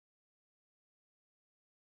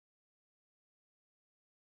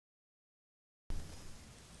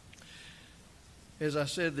As I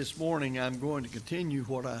said this morning, I'm going to continue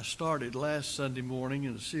what I started last Sunday morning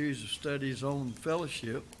in a series of studies on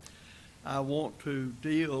fellowship. I want to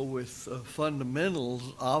deal with fundamentals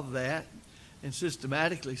of that and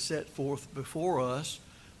systematically set forth before us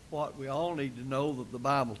what we all need to know that the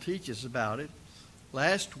Bible teaches about it.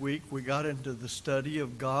 Last week, we got into the study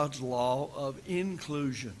of God's law of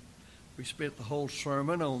inclusion. We spent the whole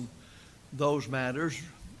sermon on those matters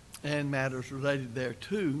and matters related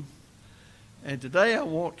thereto. And today I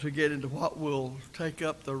want to get into what will take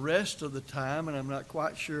up the rest of the time, and I'm not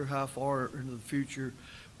quite sure how far into the future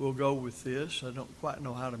we'll go with this. I don't quite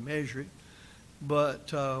know how to measure it.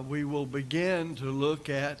 But we will begin to look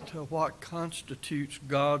at what constitutes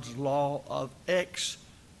God's law of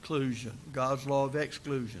exclusion. God's law of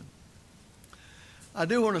exclusion. I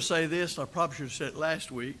do want to say this, and I probably should have said it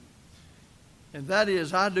last week, and that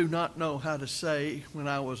is I do not know how to say when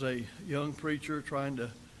I was a young preacher trying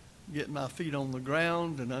to get my feet on the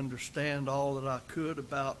ground and understand all that I could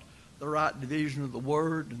about the right division of the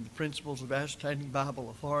Word and the principles of ascertaining Bible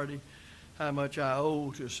authority, how much I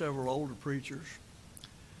owe to several older preachers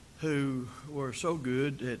who were so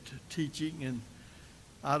good at teaching, and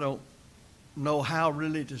I don't know how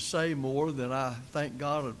really to say more than I thank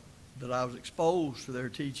God that I was exposed to their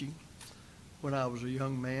teaching when I was a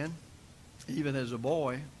young man, even as a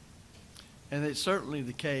boy. And it's certainly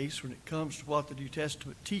the case when it comes to what the New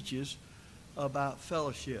Testament teaches about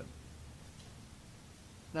fellowship.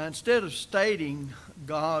 Now, instead of stating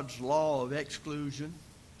God's law of exclusion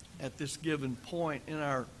at this given point in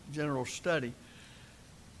our general study,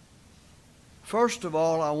 first of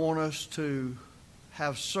all, I want us to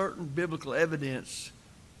have certain biblical evidence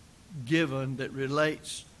given that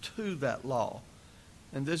relates to that law.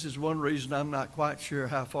 And this is one reason I'm not quite sure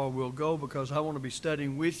how far we'll go, because I want to be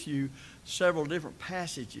studying with you several different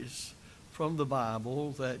passages from the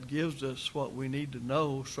Bible that gives us what we need to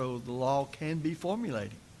know so the law can be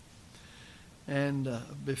formulated. And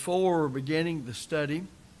before beginning the study,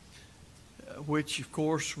 which of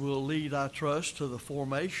course will lead, I trust, to the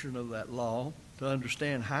formation of that law, to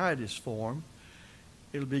understand how it is formed,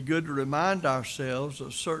 it'll be good to remind ourselves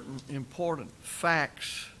of certain important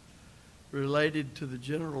facts related to the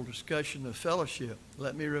general discussion of fellowship.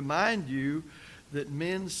 Let me remind you that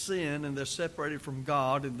men sin and they're separated from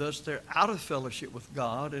God, and thus they're out of fellowship with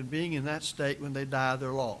God, and being in that state when they die,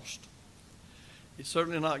 they're lost. It's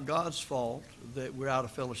certainly not God's fault that we're out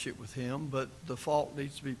of fellowship with Him, but the fault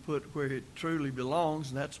needs to be put where it truly belongs,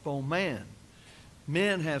 and that's upon man.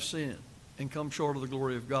 Men have sinned and come short of the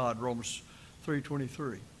glory of God, Romans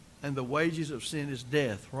 3:23. And the wages of sin is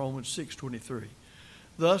death, Romans 6:23.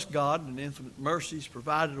 Thus, God, in infinite mercies,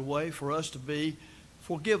 provided a way for us to be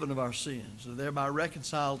forgiven of our sins and thereby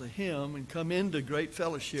reconciled to Him and come into great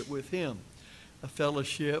fellowship with Him, a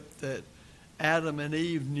fellowship that Adam and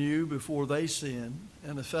Eve knew before they sinned,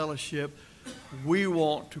 and a fellowship we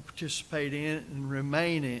want to participate in and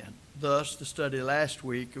remain in. Thus, the study last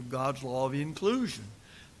week of God's law of inclusion.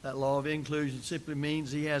 That law of inclusion simply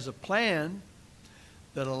means He has a plan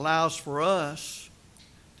that allows for us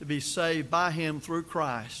to be saved by Him through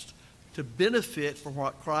Christ, to benefit from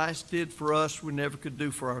what Christ did for us we never could do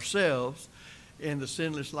for ourselves in the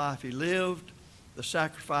sinless life He lived, the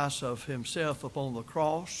sacrifice of Himself upon the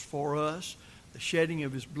cross for us, the shedding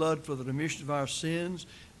of His blood for the remission of our sins,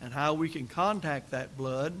 and how we can contact that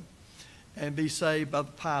blood and be saved by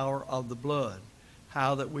the power of the blood.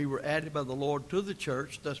 How that we were added by the Lord to the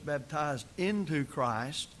church, thus baptized into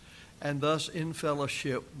Christ, and thus in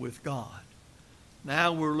fellowship with God.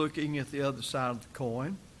 Now we're looking at the other side of the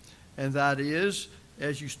coin, and that is,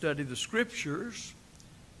 as you study the Scriptures,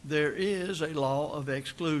 there is a law of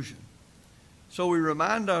exclusion. So we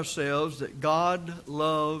remind ourselves that God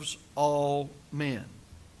loves all men.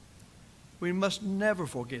 We must never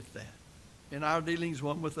forget that in our dealings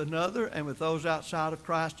one with another and with those outside of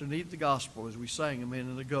Christ who need the gospel, as we sang a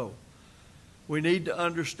minute ago. We need to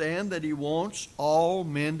understand that He wants all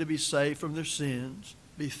men to be saved from their sins,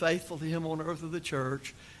 be faithful to Him on earth of the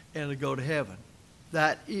church, and to go to heaven.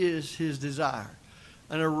 That is His desire.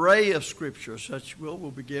 An array of Scripture, such we'll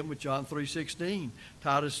begin with John 3:16,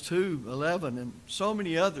 Titus 2:11, and so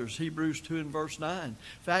many others, Hebrews 2 and verse 9. In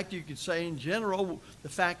fact, you could say in general, the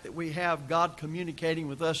fact that we have God communicating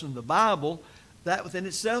with us in the Bible, that within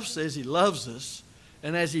itself says He loves us.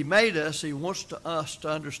 And as He made us, He wants us to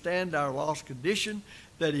understand our lost condition,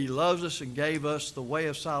 that He loves us and gave us the way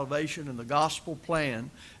of salvation and the gospel plan,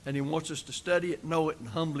 and He wants us to study it, know it, and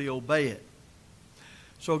humbly obey it.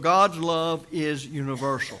 So God's love is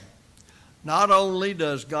universal. Not only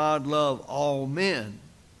does God love all men,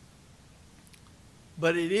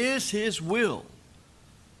 but it is His will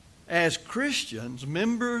as Christians,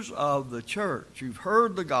 members of the church, who've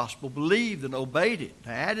heard the gospel, believed and obeyed it,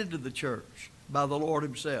 added to the church by the Lord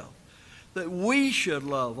himself, that we should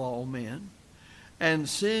love all men and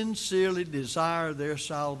sincerely desire their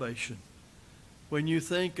salvation. When you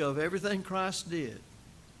think of everything Christ did,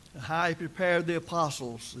 how he prepared the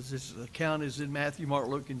apostles, as this account is in Matthew, Mark,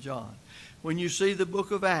 Luke, and John. When you see the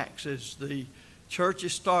book of Acts, as the church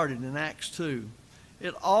is started in Acts 2,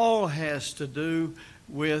 it all has to do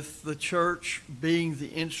with the church being the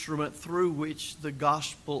instrument through which the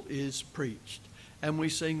gospel is preached. And we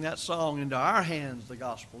sing that song, "Into our hands the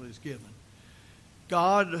gospel is given."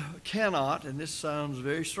 God cannot, and this sounds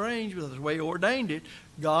very strange, but that's the way he ordained it,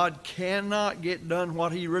 God cannot get done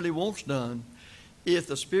what he really wants done if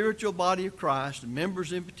the spiritual body of Christ, and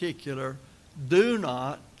members in particular, do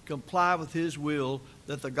not comply with his will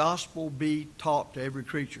that the gospel be taught to every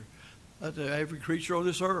creature. To every creature on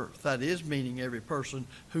this earth. That is meaning every person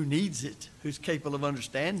who needs it, who's capable of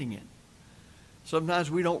understanding it.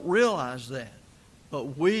 Sometimes we don't realize that.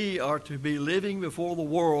 But we are to be living before the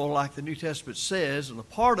world like the New Testament says, and a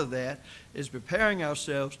part of that is preparing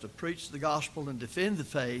ourselves to preach the gospel and defend the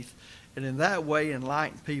faith, and in that way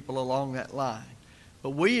enlighten people along that line.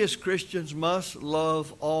 But we as Christians must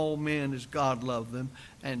love all men as God loved them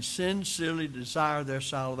and sincerely desire their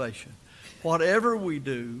salvation. Whatever we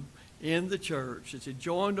do in the church, it's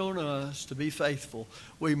enjoined on us to be faithful.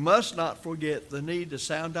 We must not forget the need to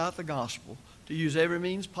sound out the gospel, to use every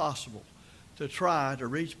means possible to try to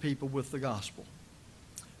reach people with the gospel.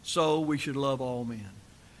 So we should love all men.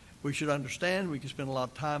 We should understand, we can spend a lot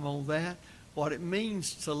of time on that, what it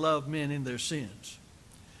means to love men in their sins.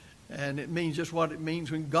 And it means just what it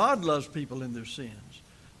means when God loves people in their sins.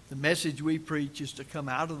 The message we preach is to come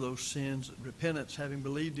out of those sins, repentance, having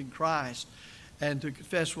believed in Christ, and to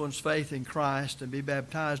confess one's faith in Christ and be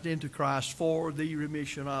baptized into Christ for the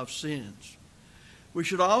remission of sins. We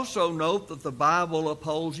should also note that the Bible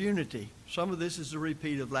upholds unity. Some of this is a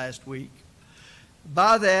repeat of last week.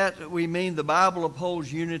 By that, we mean the Bible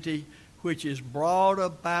upholds unity which is brought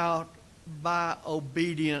about by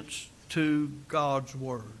obedience to God's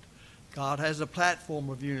Word. God has a platform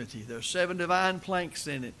of unity. There are 7 divine planks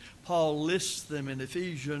in it. Paul lists them in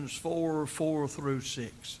Ephesians 4 through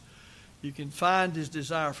 6. You can find his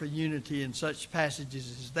desire for unity in such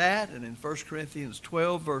passages as that, and in 1 Corinthians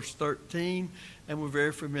 12, verse 13, and we're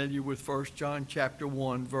very familiar with 1 John chapter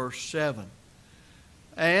 1, verse 7.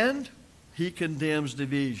 And he condemns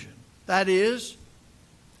division. That is,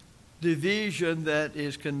 division that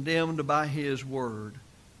is condemned by his word,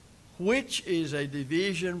 which is a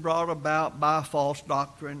division brought about by false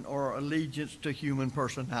doctrine or allegiance to human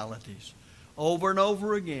personalities. Over and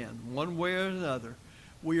over again, one way or another,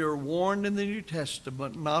 we are warned in the New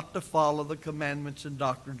Testament not to follow the commandments and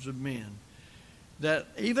doctrines of men. That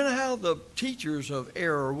even how the teachers of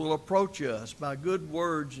error will approach us by good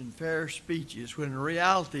words and fair speeches, when in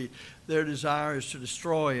reality their desire is to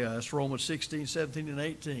destroy us, Romans 16, 17, and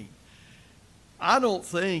 18. I don't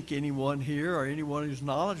think anyone here or anyone who's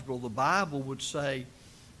knowledgeable of the Bible would say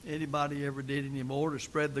anybody ever did any more to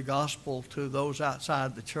spread the gospel to those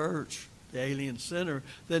outside the church, the alien sinner,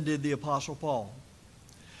 than did the Apostle Paul.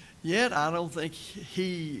 Yet I don't think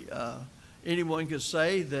anyone could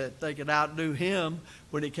say that they could outdo him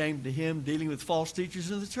when it came to him dealing with false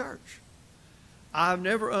teachers in the church. I've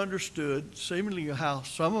never understood seemingly how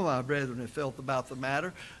some of my brethren have felt about the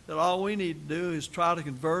matter, that all we need to do is try to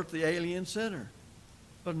convert the alien sinner.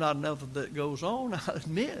 But not enough of that goes on, I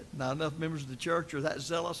admit. Not enough members of the church are that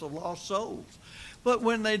zealous of lost souls. But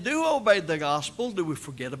when they do obey the gospel, do we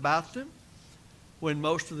forget about them? When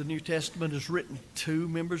most of the New Testament is written to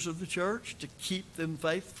members of the church to keep them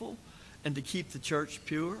faithful and to keep the church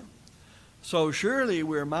pure. So surely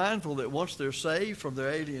we're mindful that once they're saved from their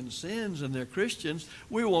alien sins and they're Christians,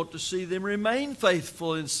 we want to see them remain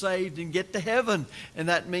faithful and saved and get to heaven. And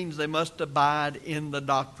that means they must abide in the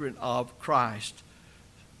doctrine of Christ.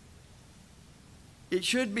 It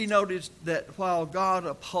should be noticed that while God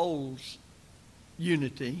upholds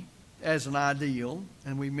unity as an ideal,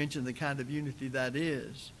 and we mentioned the kind of unity that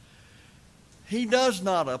is, he does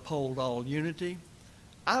not uphold all unity.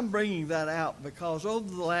 I'm bringing that out because over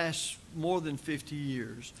the last more than 50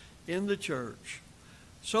 years in the church,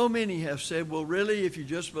 so many have said, well, really, if you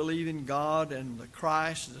just believe in God and the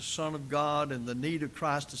Christ, the Son of God, and the need of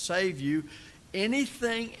Christ to save you,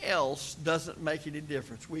 anything else doesn't make any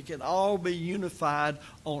difference. We can all be unified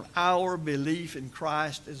on our belief in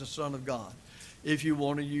Christ as the Son of God. If you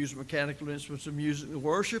want to use mechanical instruments of music and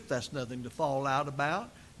worship, that's nothing to fall out about.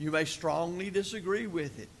 You may strongly disagree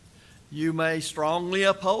with it. You may strongly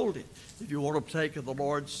uphold it. If you want to partake of the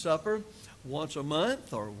Lord's Supper once a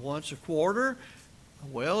month or once a quarter,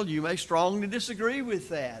 well, you may strongly disagree with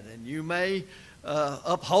that, and you may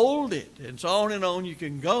uphold it, and so on and on you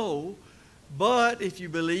can go. But if you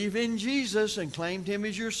believe in Jesus and claimed Him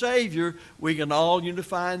as your Savior, we can all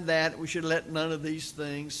unify in that. We should let none of these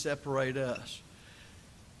things separate us.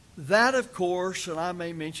 That, of course, and I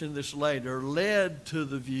may mention this later, led to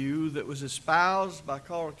the view that was espoused by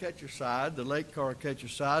Carl Ketcherside, the late Carl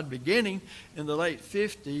Ketcherside, beginning in the late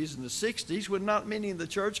 50s and the 60s, when not many in the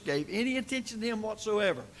church gave any attention to him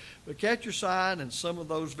whatsoever. But Ketcherside and some of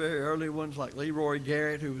those very early ones, like Leroy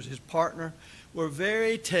Garrett, who was his partner, were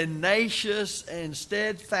very tenacious and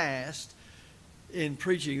steadfast in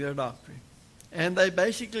preaching their doctrine. And they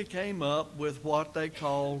basically came up with what they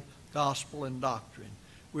called gospel and doctrine.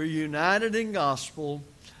 We're united in gospel,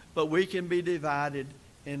 but we can be divided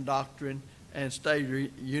in doctrine and stay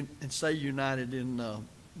united in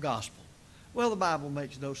gospel. Well, the Bible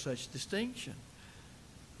makes no such distinction.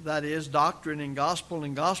 That is, doctrine and gospel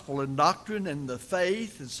and doctrine and the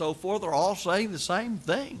faith and so forth are all saying the same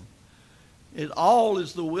thing. It all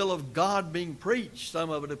is the will of God being preached. Some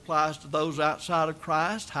of it applies to those outside of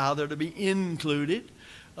Christ, how they're to be included.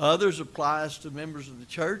 Others applies to members of the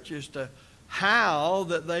church as to how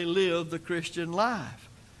that they live the Christian life.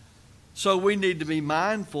 So we need to be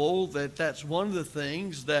mindful that that's one of the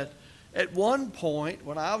things that at one point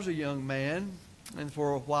when I was a young man and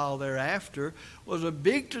for a while thereafter was a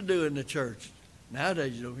big to-do in the church.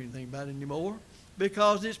 Nowadays you don't hear anything about it anymore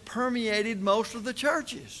because it's permeated most of the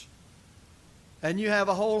churches. And you have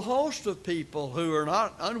a whole host of people who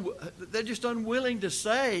are they're just unwilling to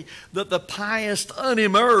say that the pious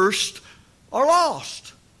unimmersed are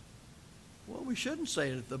lost. Well, we shouldn't say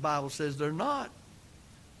it if the Bible says they're not.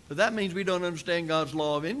 But that means we don't understand God's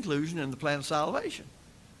law of inclusion and the plan of salvation.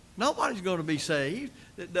 Nobody's going to be saved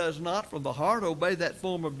that does not from the heart obey that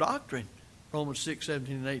form of doctrine, Romans 6,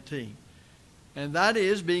 17, and 18. And that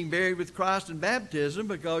is being buried with Christ in baptism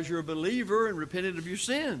because you're a believer and repented of your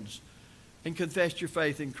sins and confessed your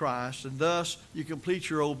faith in Christ, and thus you complete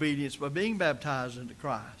your obedience by being baptized into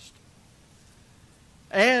Christ.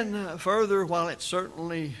 And further, while it's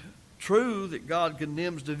certainly true that God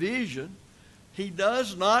condemns division, He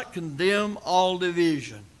does not condemn all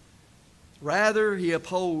division. Rather, He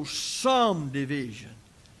opposes some division.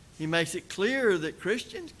 He makes it clear that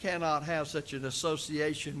Christians cannot have such an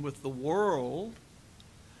association with the world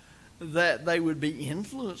that they would be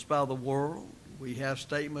influenced by the world. We have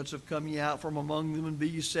statements of come ye out from among them and be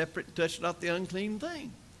ye separate and touch not the unclean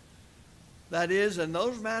thing. That is, in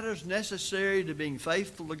those matters necessary to being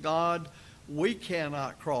faithful to God, we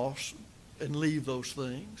cannot cross and leave those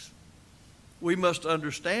things. We must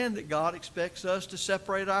understand that God expects us to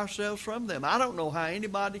separate ourselves from them. I don't know how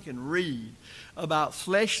anybody can read about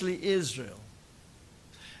fleshly Israel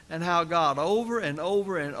and how God over and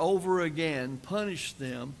over and over again punished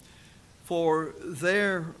them for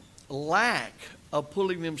their lack of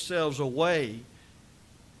pulling themselves away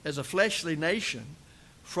as a fleshly nation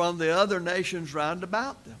from the other nations round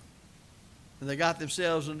about them. And they got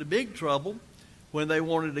themselves into big trouble when they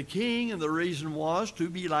wanted a king, and the reason was to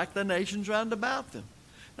be like the nations round about them.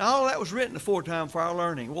 Now, all that was written aforetime for our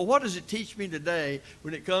learning. Well, what does it teach me today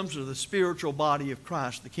when it comes to the spiritual body of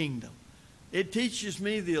Christ, the kingdom? It teaches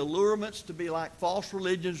me the allurements to be like false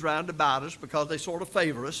religions round about us because they sort of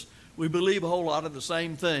favor us. We believe a whole lot of the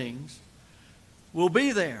same things. We'll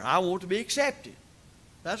be there. I want to be accepted.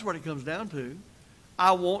 That's what it comes down to.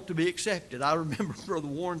 I want to be accepted. I remember Brother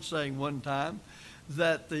Warren saying one time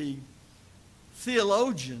that the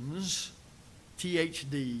theologians,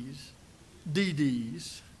 THDs,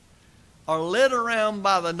 DDs, are led around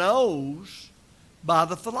by the nose by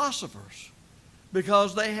the philosophers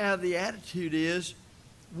because they have the attitude is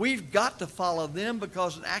we've got to follow them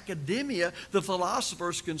because in academia the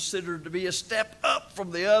philosophers considered to be a step up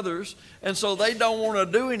from the others, and so they don't want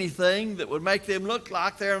to do anything that would make them look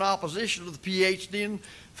like they're in opposition to the PhD in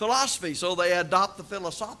philosophy. So they adopt the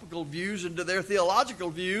philosophical views into their theological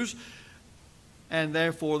views, and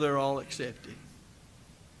therefore they're all accepted.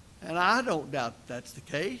 And I don't doubt that's the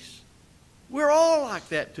case. We're all like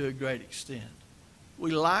that to a great extent.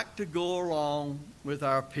 We like to go along with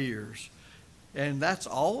our peers. And that's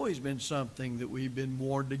always been something that we've been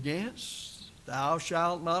warned against. Thou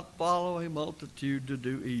shalt not follow a multitude to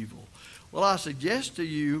do evil. Well, I suggest to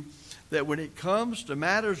you that when it comes to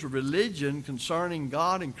matters of religion concerning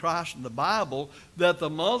God and Christ and the Bible, that the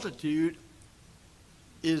multitude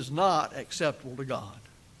is not acceptable to God.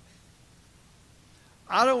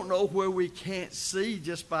 I don't know where we can't see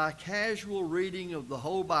just by casual reading of the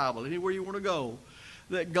whole Bible, anywhere you want to go,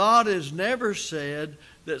 that God has never said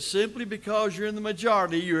that simply because you're in the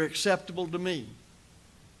majority, you're acceptable to me.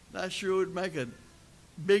 That sure would make a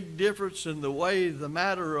big difference in the way the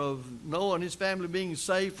matter of Noah and his family being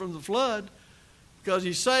saved from the flood, because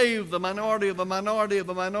he saved the minority of a minority of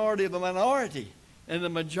a minority of a minority, and the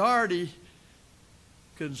majority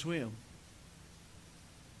couldn't swim.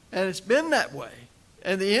 And it's been that way.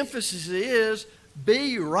 And the emphasis is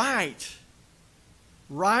be right.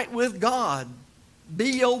 Right with God.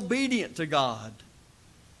 Be obedient to God.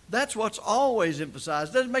 That's what's always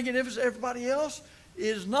emphasized. Doesn't make any difference to everybody else.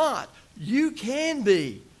 Is not. You can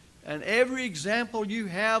be. And every example you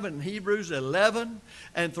have in Hebrews 11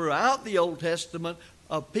 and throughout the Old Testament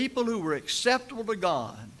of people who were acceptable to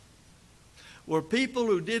God were people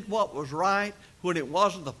who did what was right when it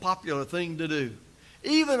wasn't the popular thing to do,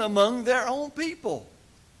 even among their own people.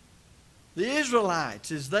 The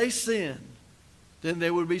Israelites, as they sinned, then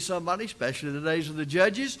there would be somebody, especially in the days of the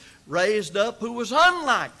judges, raised up who was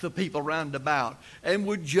unlike the people round about and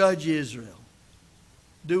would judge Israel.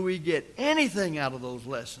 Do we get anything out of those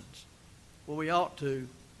lessons? Well, we ought to.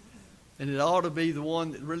 And it ought to be the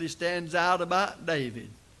one that really stands out about David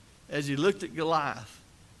as he looked at Goliath.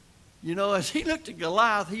 You know, as he looked at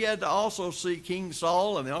Goliath, he had to also see King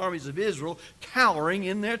Saul and the armies of Israel cowering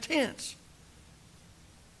in their tents.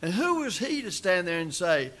 And who was he to stand there and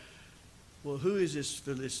say, well, who is this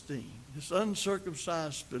Philistine, this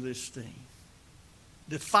uncircumcised Philistine,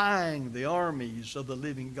 defying the armies of the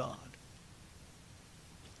living God?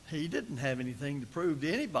 He didn't have anything to prove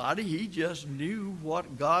to anybody. He just knew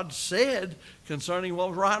what God said concerning what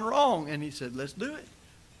was right and wrong. And he said, let's do it.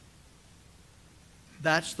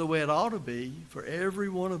 That's the way it ought to be for every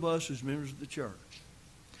one of us who's members of the church.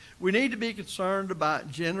 We need to be concerned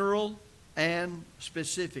about general and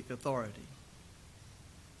specific authority.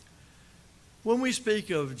 When we speak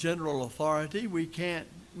of general authority, we can't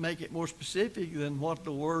make it more specific than what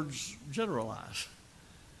the words generalize.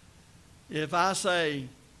 If I say,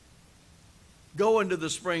 go into the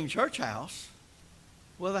Spring Church House,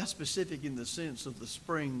 well, that's specific in the sense of the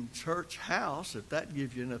Spring Church House, if that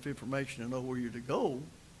gives you enough information to know where you're to go.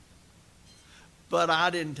 But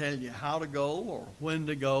I didn't tell you how to go or when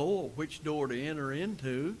to go or which door to enter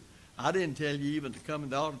into. I didn't tell you even to come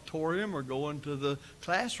in the auditorium or go into the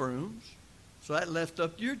classrooms. So that left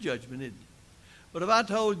up to your judgment, didn't it? But if I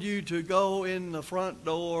told you to go in the front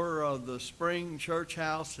door of the Spring Church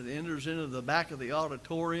House that enters into the back of the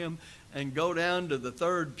auditorium and go down to the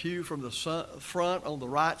third pew from the front on the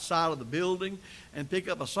right side of the building and pick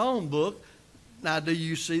up a song book, now do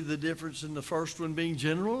you see the difference in the first one being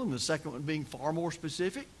general and the second one being far more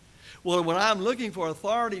specific? Well, when I'm looking for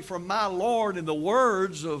authority from my Lord in the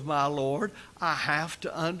words of my Lord, I have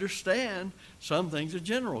to understand some things are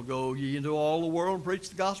general. Go ye into all the world and preach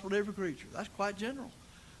the gospel to every creature. That's quite general.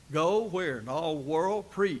 Go where? In all the world,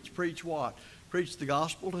 preach. Preach what? Preach the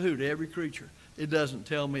gospel to who? To every creature. It doesn't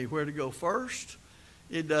tell me where to go first.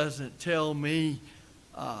 It doesn't tell me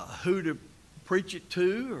who to preach it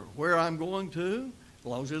to or where I'm going to. As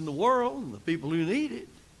long as it's in the world and the people who need it.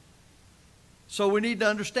 So we need to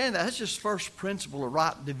understand that. That's just first principle of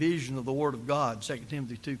right division of the Word of God, 2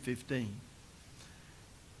 Timothy 2:15.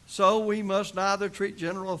 So we must neither treat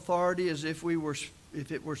general authority as if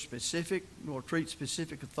it were specific, nor treat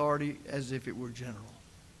specific authority as if it were general.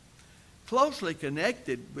 Closely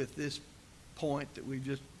connected with this point that we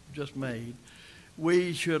just made,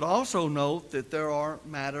 we should also note that there are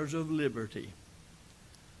matters of liberty.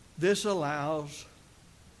 This allows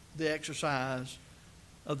the exercise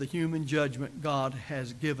of the human judgment God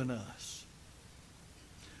has given us.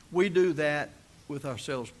 We do that with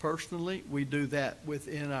ourselves personally. We do that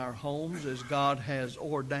within our homes as God has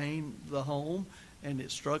ordained the home and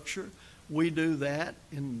its structure. We do that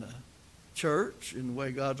in the church, in the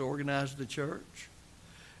way God's organized the church.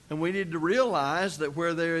 And we need to realize that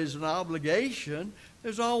where there is an obligation,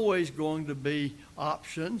 there's always going to be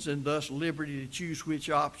options and thus liberty to choose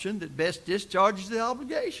which option that best discharges the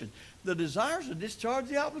obligation. The desire is to discharge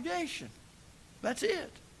the obligation. That's it.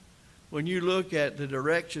 When you look at the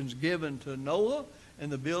directions given to Noah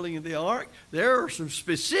and the building of the ark, there are some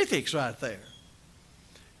specifics right there.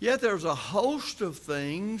 Yet there's a host of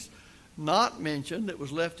things not mentioned that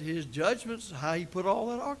was left to his judgments, how he put all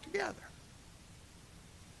that ark together.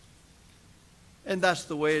 And that's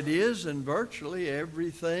the way it is in virtually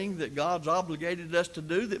everything that God's obligated us to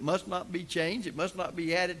do that must not be changed. It must not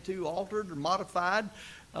be added to, altered, or modified,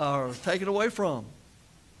 or taken away from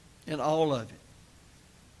in all of it.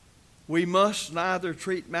 We must neither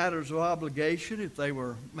treat matters of obligation if they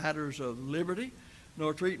were matters of liberty,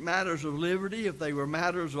 nor treat matters of liberty if they were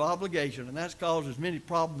matters of obligation. And that's caused as many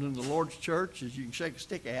problems in the Lord's church as you can shake a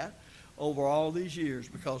stick at over all these years,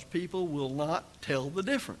 because people will not tell the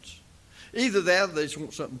difference. Either that or they just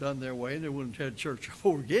want something done their way and they're willing to tell the church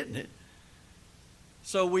before getting it.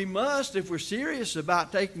 So we must, if we're serious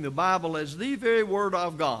about taking the Bible as the very Word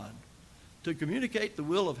of God, to communicate the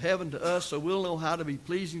will of heaven to us so we'll know how to be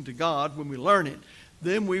pleasing to God when we learn it,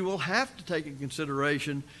 then we will have to take into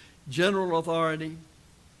consideration general authority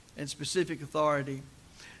and specific authority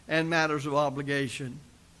and matters of obligation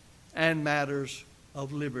and matters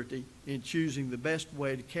of liberty in choosing the best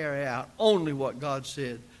way to carry out only what God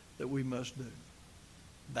said that we must do.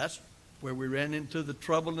 That's where we ran into the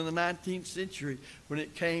trouble in the 19th century when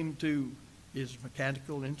it came to, is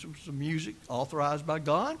mechanical instruments of music authorized by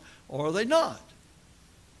God or are they not?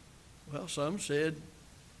 Well, some said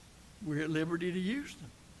we're at liberty to use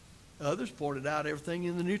them. Others pointed out everything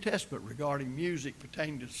in the New Testament regarding music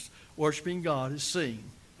pertaining to worshiping God is sing,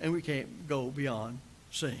 and we can't go beyond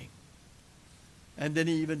sing. And then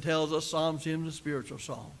he even tells us psalms, hymns, and spiritual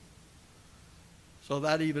songs. So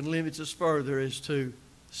that even limits us further as to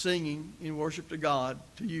singing in worship to God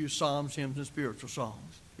to use psalms, hymns, and spiritual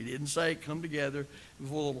songs. He didn't say come together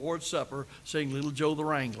before the Lord's Supper, sing Little Joe the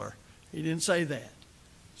Wrangler. He didn't say that.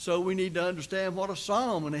 So we need to understand what a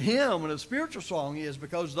psalm and a hymn and a spiritual song is,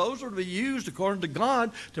 because those are to be used according to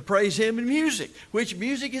God to praise Him in music, which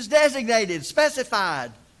music is designated,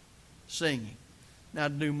 specified, singing. Now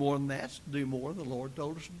to do more than that, to do more than the Lord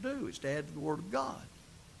told us to do. It's to add to the Word of God.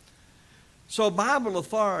 So Bible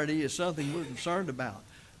authority is something we're concerned about.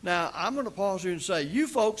 Now, I'm going to pause here and say, you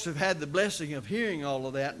folks have had the blessing of hearing all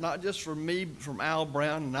of that, not just from me, from Al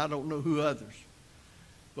Brown, and I don't know who others.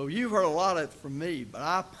 But you've heard a lot of it from me. But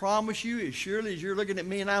I promise you, as surely as you're looking at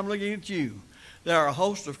me and I'm looking at you, there are a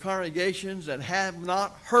host of congregations that have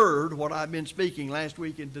not heard what I've been speaking last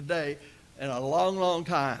week and today in a long, long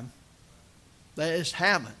time. They just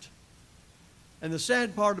haven't. And the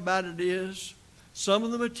sad part about it is, some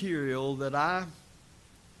of the material that I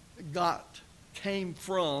got came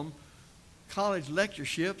from college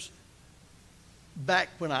lectureships back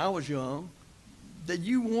when I was young, that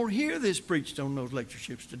you won't hear this preached on those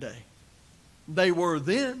lectureships today. They were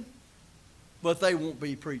then, but they won't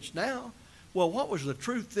be preached now. Well, what was the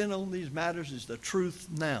truth then on these matters is the truth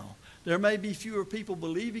now. There may be fewer people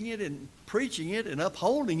believing it and preaching it and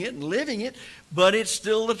upholding it and living it, but it's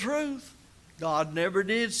still the truth. God never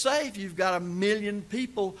did say if you've got 1 million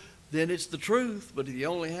people, then it's the truth. But if you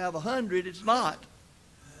only have 100, it's not.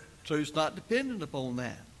 Truth's not dependent upon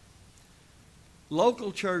that.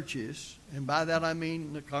 Local churches, and by that I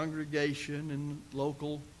mean the congregation in the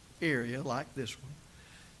local area like this one,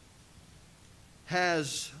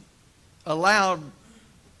 has allowed,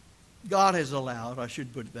 God has allowed, I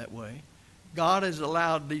should put it that way, God has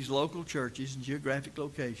allowed these local churches in geographic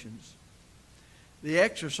locations the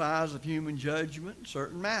exercise of human judgment in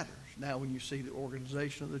certain matters. Now, when you see the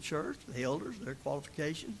organization of the church, the elders, their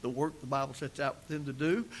qualifications, the work the Bible sets out for them to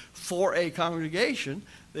do for a congregation,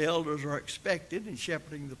 the elders are expected in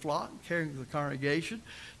shepherding the flock and caring for the congregation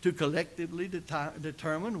to collectively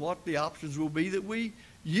determine what the options will be that we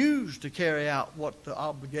use to carry out what the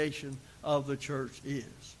obligation of the church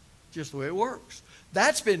is. Just the way it works.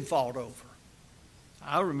 That's been fought over.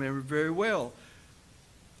 I remember very well.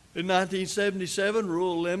 In 1977,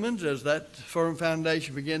 Rural Lemons, as that firm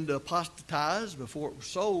foundation began to apostatize before it was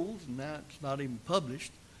sold, and now it's not even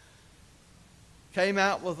published, came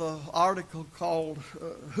out with an article called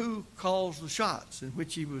Who Calls the Shots, in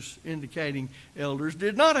which he was indicating elders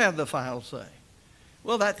did not have the final say.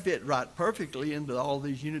 Well, that fit right perfectly into all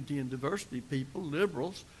these unity and diversity people,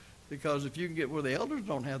 liberals, because if you can get where the elders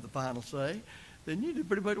don't have the final say, then you do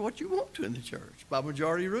pretty much what you want to in the church by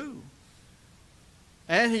majority rule.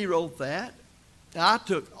 And he wrote that. I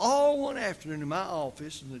took all one afternoon in my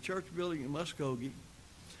office in the church building in Muskogee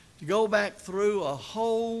to go back through a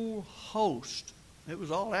whole host, it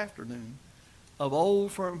was all afternoon, of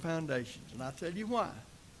old firm foundations. And I'll tell you why.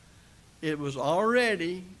 It was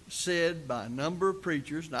already said by a number of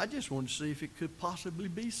preachers, and I just wanted to see if it could possibly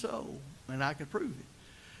be so, and I could prove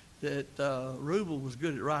it, that Rubel was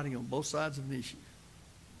good at writing on both sides of an issue.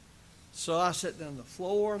 So I sat down on the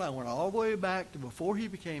floor, and I went all the way back to before he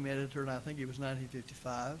became editor, and I think it was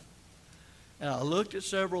 1955. And I looked at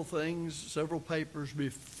several things, several papers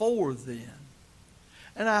before then.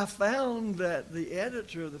 And I found that the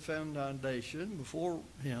editor of the foundation, before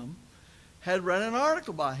him, had run an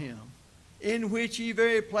article by him in which he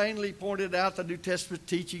very plainly pointed out the New Testament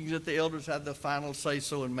teachings that the elders had the final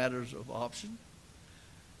say-so in matters of option.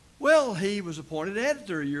 Well, he was appointed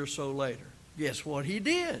editor a year or so later. Guess what he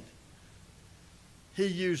did? he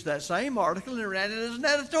used that same article and ran it as an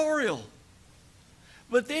editorial.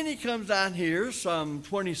 But then he comes down here some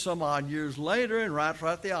 20 some odd years later and writes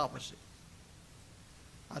right the opposite.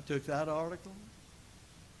 I took that article.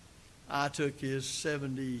 I took his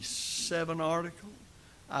 77 article.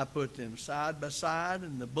 I put them side by side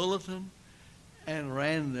in the bulletin and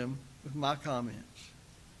ran them with my comments.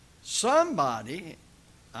 Somebody,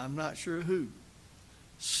 I'm not sure who,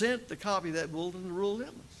 sent the copy of that bulletin to Rural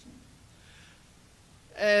Litmus.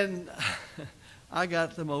 And I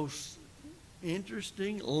got the most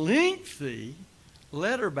interesting, lengthy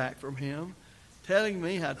letter back from him telling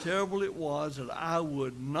me how terrible it was that I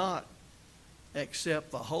would not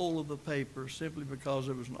accept the whole of the paper simply because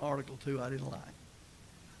there was an article or two I didn't like.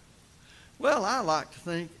 Well, I like to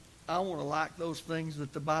think I want to like those things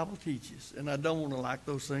that the Bible teaches, and I don't want to like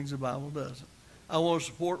those things the Bible doesn't. I want to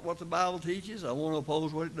support what the Bible teaches. I want to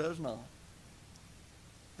oppose what it does not.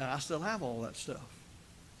 And I still have all that stuff.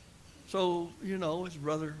 So, you know, as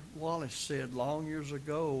Brother Wallace said long years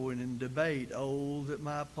ago and in debate, oh, that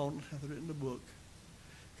my opponent hath written a book.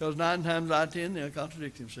 Because 9 times out of 10, they'll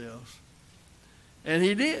contradict themselves. And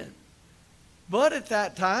he did. But at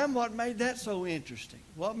that time, what made that so interesting?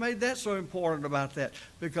 What made that so important about that?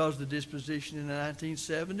 Because the disposition in the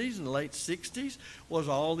 1970s and the late 60s was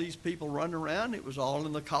all these people running around. It was all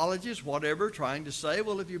in the colleges, whatever, trying to say,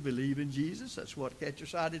 well, if you believe in Jesus, that's what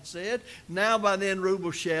Ketcherside had said. Now by then,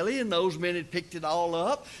 Rubel Shelley and those men had picked it all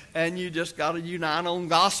up, and you just got to unite on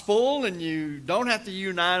gospel, and you don't have to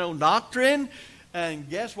unite on doctrine. And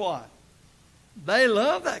guess what? They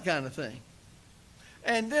love that kind of thing.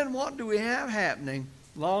 And then what do we have happening?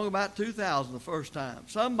 Long about 2000, the first time,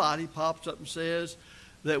 somebody pops up and says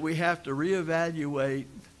that we have to reevaluate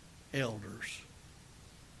elders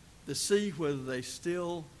to see whether they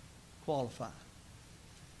still qualify.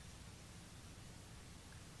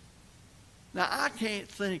 Now, I can't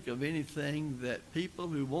think of anything that people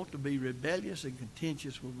who want to be rebellious and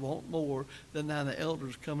contentious would want more than now the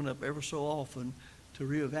elders coming up ever so often to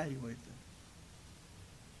reevaluate them.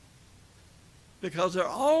 Because there are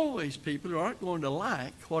always people who aren't going to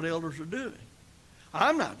like what elders are doing.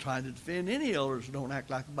 I'm not trying to defend any elders who don't act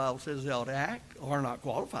like the Bible says they ought to act, or are not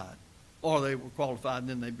qualified, or they were qualified and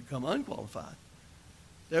then they become unqualified.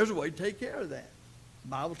 There's a way to take care of that. The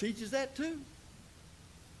Bible teaches that too.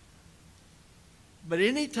 But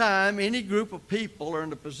any time any group of people are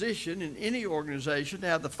in a position in any organization to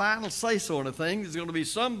have the final say-so on a thing, there's going to be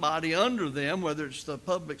somebody under them, whether it's the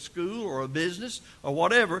public school or a business or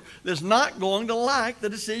whatever, that's not going to like the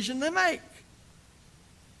decision they make.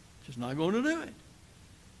 Just not going to do it.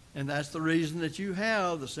 And that's the reason that you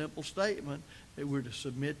have the simple statement that we're to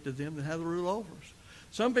submit to them that have the rule over us.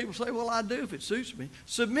 Some people say, well, I do if it suits me.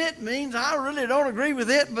 Submit means I really don't agree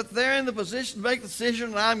with it, but they're in the position to make the decision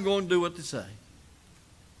and I'm going to do what they say.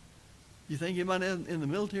 You think anybody in the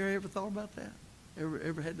military ever thought about that?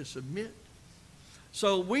 Ever had to submit?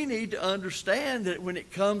 So we need to understand that when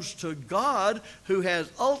it comes to God, who has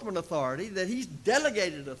ultimate authority, that he's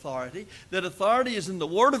delegated authority, that authority is in the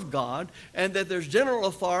Word of God, and that there's general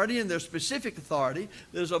authority and there's specific authority.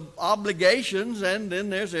 There's obligations, and then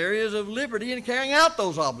there's areas of liberty in carrying out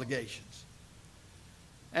those obligations.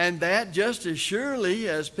 And that just as surely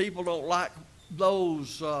as people don't like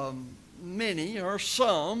those many or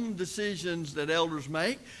some decisions that elders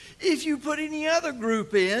make, if you put any other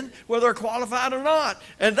group in, whether they're qualified or not,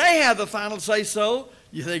 and they have the final say-so,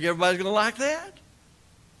 you think everybody's going to like that?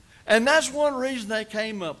 And that's one reason they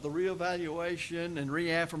came up, the reevaluation and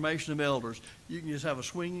reaffirmation of elders. You can just have a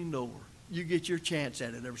swinging door. You get your chance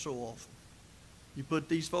at it every so often. You put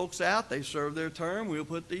these folks out, they serve their term, we'll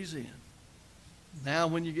put these in. Now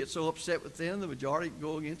when you get so upset with them, the majority can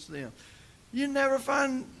go against them. You never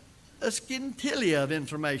find a scintilla of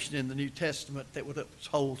information in the New Testament that would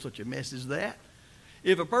uphold such a mess as that.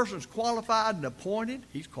 If a person's qualified and appointed,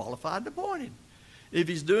 he's qualified and appointed. If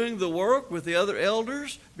he's doing the work with the other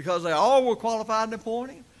elders because they all were qualified and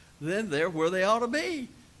appointed, then they're where they ought to be.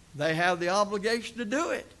 They have the obligation to do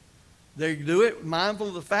it. They do it mindful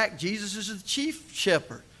of the fact Jesus is the chief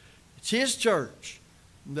shepherd. It's his church.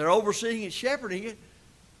 They're overseeing and shepherding it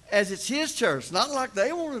as it's his church, not like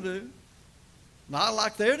they want to do. Not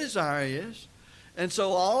like their desire is. And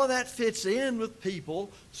so all of that fits in with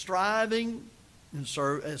people striving and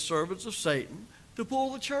as servants of Satan to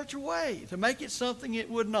pull the church away, to make it something it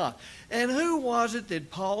would not. And who was it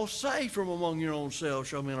that Paul say, from among your own selves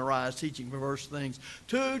shall men arise, teaching perverse things,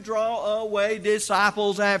 to draw away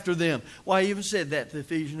disciples after them? Why, he even said that to the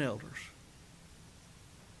Ephesian elders.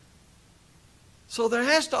 So there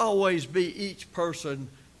has to always be each person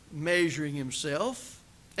measuring himself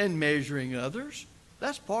and measuring others.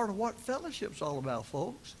 That's part of what fellowship's all about,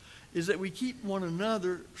 folks, is that we keep one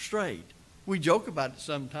another straight. We joke about it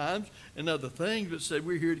sometimes and other things, but say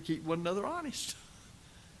we're here to keep one another honest.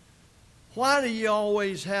 Why do you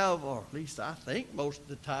always have, or at least I think most of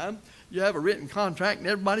the time, you have a written contract and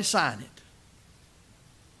everybody sign it?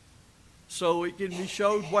 So it can be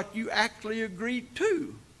showed what you actually agreed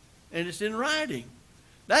to, and it's in writing.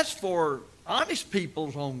 That's for honest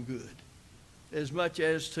people's own good, as much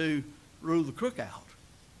as to rule the crook out.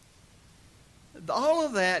 All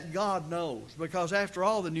of that God knows, because after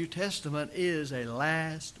all, the New Testament is a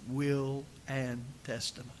last will and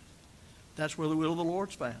testament. That's where the will of the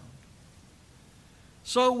Lord's found.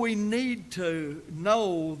 So we need to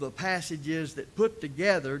know the passages that put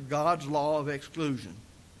together God's law of exclusion.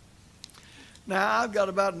 Now, I've got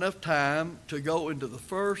about enough time to go into the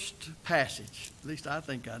first passage. At least I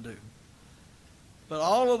think I do. But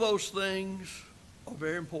all of those things are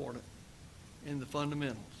very important in the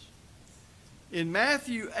fundamentals. In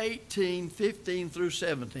Matthew 18, 15 through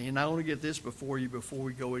 17, and I want to get this before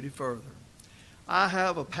we go any further. I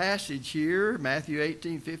have a passage here, Matthew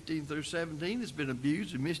 18, 15 through 17, that's been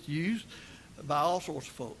abused and misused by all sorts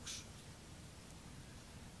of folks.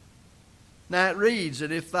 Now it reads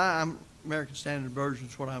that if thy, American Standard Version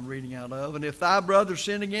is what I'm reading out of, and if thy brother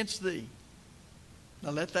sin against thee,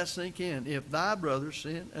 now let that sink in. If thy brother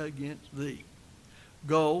sin against thee,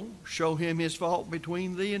 go, show him his fault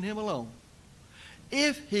between thee and him alone.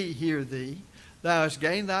 If he hear thee, thou hast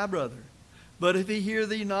gained thy brother. But if he hear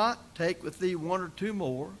thee not, take with thee one or two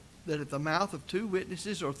more, that at the mouth of two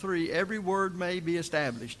witnesses or three every word may be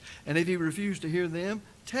established. And if he refuse to hear them,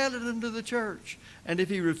 tell it unto the church. And if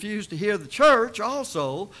he refuse to hear the church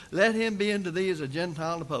also, let him be unto thee as a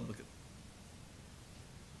Gentile and a publican.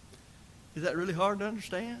 Is that really hard to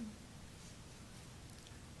understand?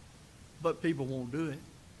 But people won't do it.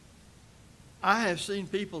 I have seen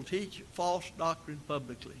people teach false doctrine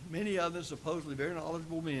publicly. Many of them supposedly very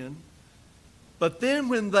knowledgeable men. But then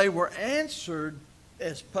when they were answered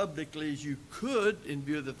as publicly as you could, in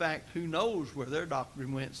view of the fact who knows where their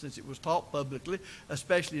doctrine went since it was taught publicly,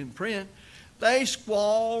 especially in print, they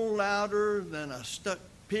squall louder than a stuck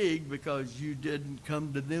pig because you didn't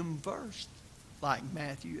come to them first, like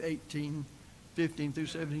Matthew 18, 15 through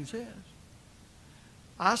 17 says.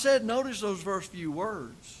 I said, notice those first few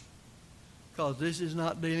words, because this is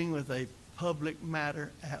not dealing with a public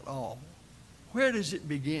matter at all. Where does it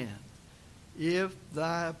begin? If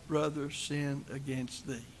thy brother sinned against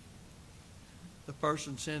thee. The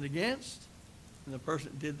person sinned against, and the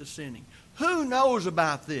person did the sinning. Who knows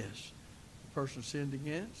about this? The person sinned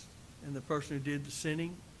against, and the person who did the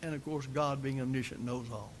sinning, and of course God being omniscient knows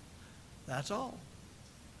all. That's all.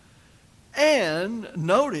 And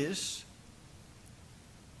notice,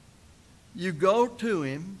 you go to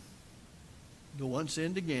him, the one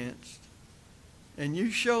sinned against, and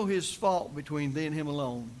you show his fault between thee and him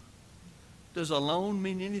alone. Does alone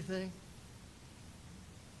mean anything?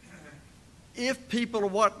 If people are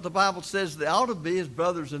what the Bible says they ought to be as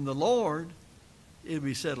brothers in the Lord, it'll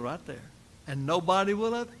be settled right there. And nobody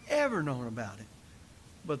will have ever known about it.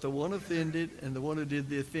 But the one offended and the one who did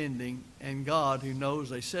the offending, and God who knows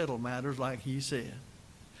they settle matters like he said.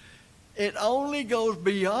 It only goes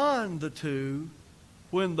beyond the two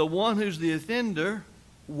when the one who's the offender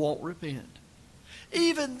won't repent.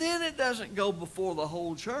 Even then it doesn't go before the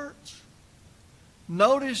whole church.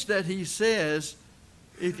 Notice that he says,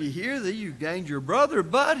 if he hear thee, you've gained your brother,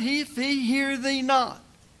 but if he hear thee not,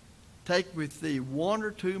 take with thee one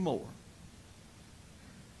or two more.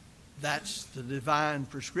 That's the divine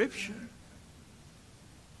prescription.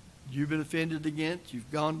 You've been offended against, you've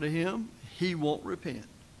gone to him, he won't repent.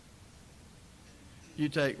 You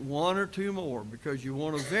take one or two more because you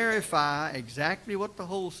want to verify exactly what the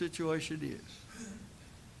whole situation is.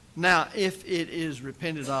 Now, if it is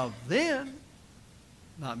repented of then,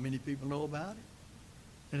 not many people know about it.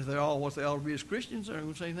 And if they're all what they ought to be as Christians, they're not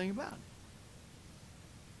going to say anything about it.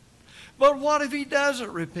 But what if he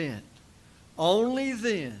doesn't repent? Only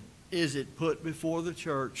then is it put before the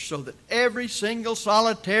church so that every single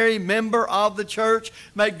solitary member of the church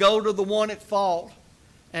may go to the one at fault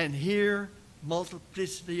and hear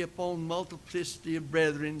multiplicity upon multiplicity of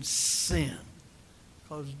brethren sin.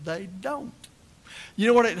 Because they don't. You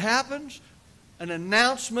know what it happens? An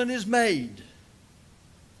announcement is made.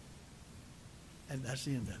 And that's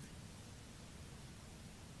the end of it.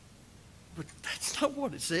 But that's not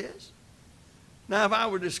what it says. Now, if I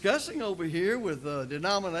were discussing over here with a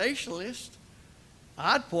denominationalist,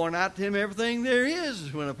 I'd point out to him everything there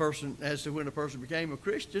is when a person, as to when a person became a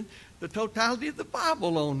Christian, the totality of the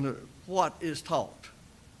Bible on what is taught.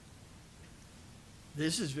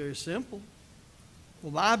 This is very simple.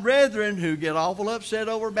 Well, my brethren who get awful upset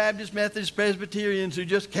over Baptist, Methodist, Presbyterians who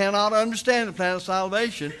just cannot understand the plan of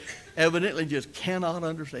salvation, evidently just cannot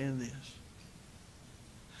understand this.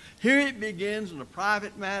 Here it begins in a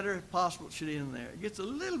private matter. If possible, it should end there. It gets a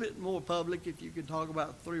little bit more public if you can talk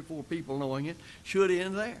about 3 or 4 people knowing it. Should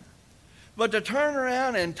end there. But to turn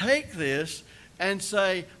around and take this and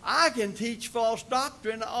say, I can teach false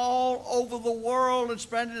doctrine all over the world and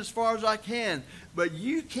spread it as far as I can, but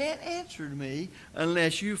you can't answer me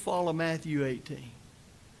unless you follow Matthew 18.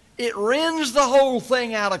 It rends the whole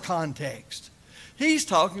thing out of context. He's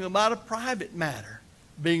talking about a private matter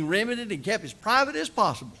being remedied and kept as private as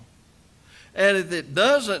possible. And if it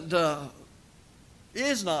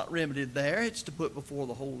is not remedied there, it's to put before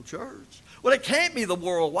the whole church. Well, it can't be the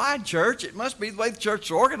worldwide church. It must be the way the church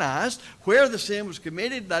is organized, where the sin was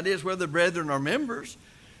committed, that is, where the brethren are members,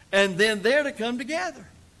 and then they're to come together.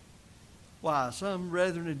 Why, some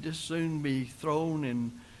brethren would just soon be thrown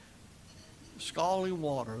in scalding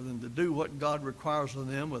water than to do what God requires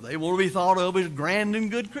of them. Well, they want to be thought of as grand and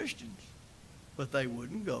good Christians, but they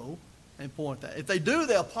wouldn't go and point that. If they do,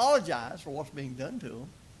 they'll apologize for what's being done to them.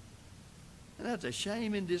 And that's a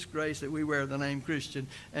shame and disgrace that we wear the name Christian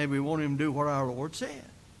and we want him to do what our Lord said.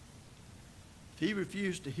 If he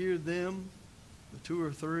refused to hear them, the 2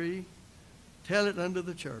 or 3, tell it unto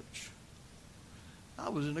the church. I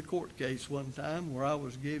was in a court case one time where I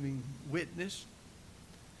was giving witness,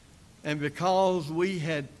 and because we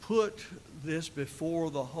had put this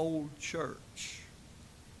before the whole church,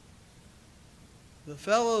 the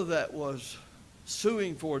fellow that was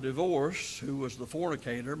suing for divorce, who was the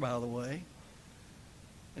fornicator, by the way,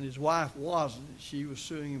 and his wife wasn't. She was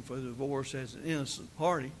suing him for divorce as an innocent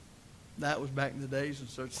party. That was back in the days when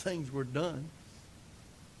such things were done.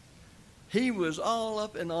 He was all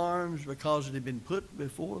up in arms because it had been put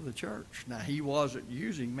before the church. Now, he wasn't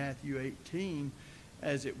using Matthew 18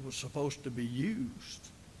 as it was supposed to be used.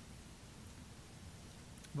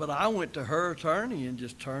 But I went to her attorney and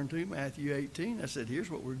just turned to Matthew 18. I said, here's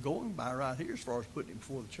what we're going by right here as far as putting him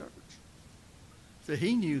before the church. So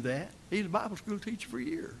he knew that. He's a Bible school teacher for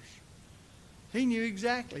years. He knew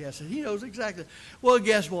exactly. I said, he knows exactly. Well,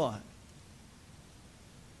 guess what?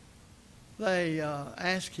 They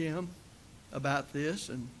asked him about this,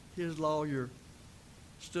 and his lawyer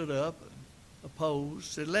stood up, opposed,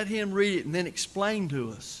 said, let him read it and then explain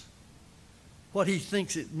to us what he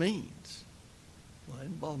thinks it means. Well, it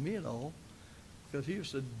didn't bother me at all, because he was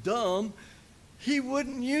so dumb. He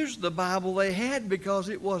wouldn't use the Bible they had because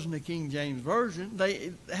it wasn't a King James Version.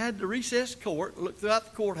 They had to recess court, look throughout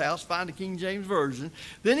the courthouse, find a King James Version.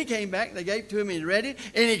 Then he came back, and they gave it to him, and he read it,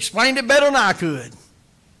 and he explained it better than I could.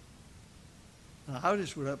 And I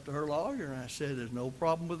just went up to her lawyer, and I said, there's no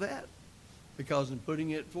problem with that, because in putting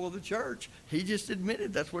it for the church, he just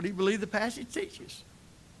admitted that's what he believed the passage teaches.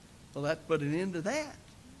 Well, that put an end to that.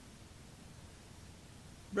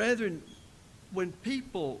 Brethren, when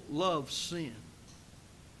people love sin,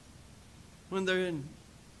 when they're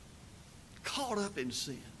caught up in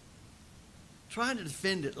sin, trying to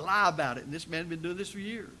defend it, lie about it, and this man had been doing this for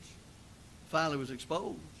years, finally was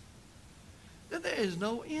exposed, then there is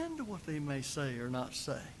no end to what they may say or not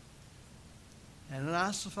say.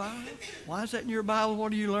 Ananias, Sapphira, why is that in your Bible?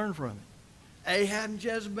 What do you learn from it? Ahab and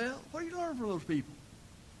Jezebel, what do you learn from those people?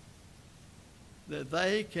 That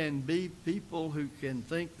they can be people who can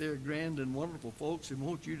think they're grand and wonderful folks and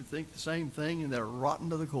want you to think the same thing, and they're rotten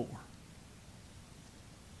to the core.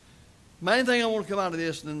 Main thing I want to come out of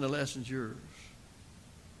this, and then the lesson's yours.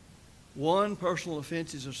 1, personal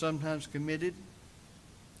offenses are sometimes committed.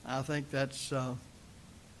 I think that's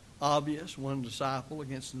obvious, one disciple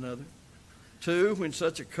against another. 2, when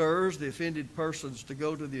such occurs, the offended person is to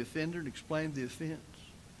go to the offender and explain the offense.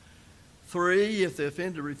 3, if the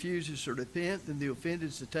offender refuses to repent, then the offended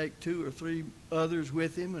is to take 2 or 3 others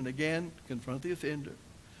with him and again confront the offender.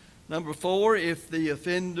 Number 4, if the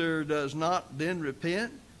offender does not then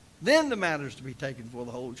repent, then the matter is to be taken before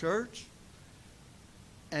the whole church.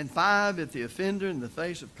 And 5, if the offender, in the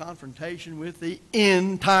face of confrontation with the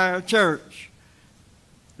entire church,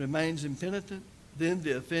 remains impenitent, then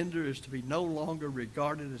the offender is to be no longer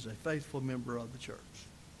regarded as a faithful member of the church.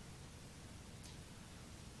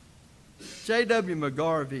 J.W.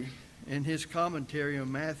 McGarvey, in his commentary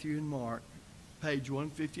on Matthew and Mark, page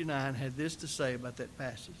 159, had this to say about that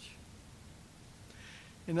passage.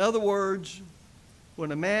 In other words,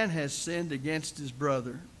 when a man has sinned against his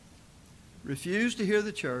brother, refuses to hear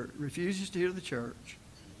the church,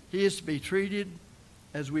 he is to be treated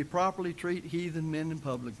as we properly treat heathen men and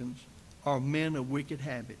publicans, or men of wicked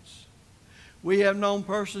habits. We have known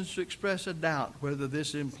persons to express a doubt whether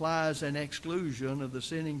this implies an exclusion of the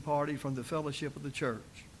sinning party from the fellowship of the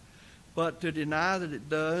church. But to deny that it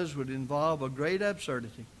does would involve a great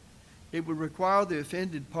absurdity. It would require the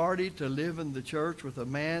offended party to live in the church with a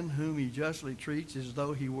man whom he justly treats as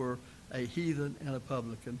though he were a heathen and a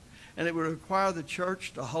publican. And it would require the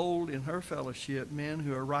church to hold in her fellowship men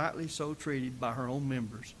who are rightly so treated by her own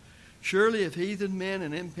members. Surely if heathen men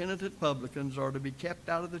and impenitent publicans are to be kept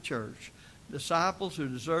out of the church, disciples who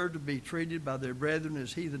deserve to be treated by their brethren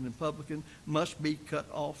as heathen and publican must be cut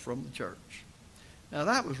off from the church. Now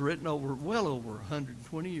that was written well over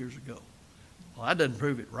 120 years ago. Well, that doesn't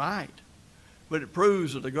prove it right, but it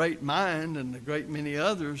proves that a great mind and a great many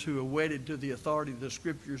others who are wedded to the authority of the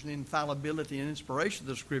Scriptures and infallibility and inspiration of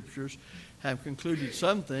the Scriptures have concluded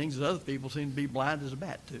some things that other people seem to be blind as a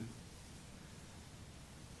bat to.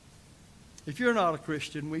 If you're not a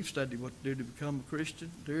Christian, we've studied what to do to become a Christian.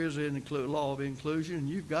 There is a law of inclusion, and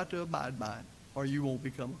you've got to abide by it, or you won't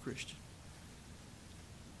become a Christian.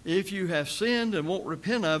 If you have sinned and won't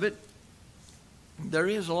repent of it, there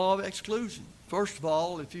is a law of exclusion. First of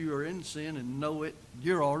all, if you are in sin and know it,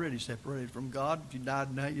 you're already separated from God. If you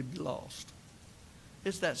died now, you'd be lost.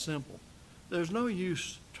 It's that simple. There's no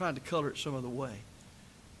use trying to color it some other way.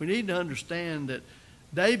 We need to understand that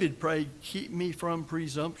David prayed, keep me from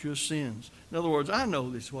presumptuous sins. In other words, I know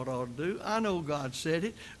this is what I ought to do. I know God said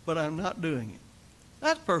it, but I'm not doing it.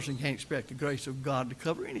 That person can't expect the grace of God to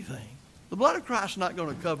cover anything. The blood of Christ is not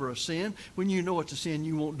going to cover a sin. When you know it's a sin,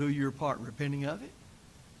 you won't do your part in repenting of it.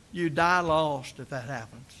 You die lost if that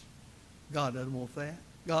happens. God doesn't want that.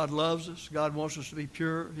 God loves us. God wants us to be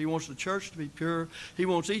pure. He wants the church to be pure. He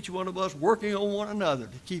wants each one of us working on one another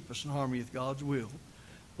to keep us in harmony with God's will.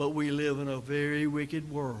 But we live in a very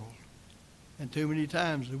wicked world. And too many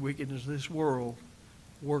times the wickedness of this world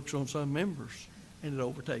works on some members and it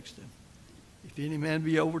overtakes them. If any man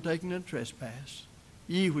be overtaken in trespass,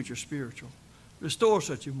 ye which are spiritual, restore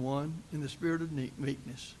such an one in the spirit of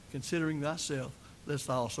meekness, considering thyself, lest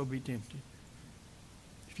thou also be tempted.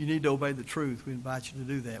 If you need to obey the truth, we invite you to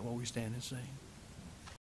do that while we stand and sing.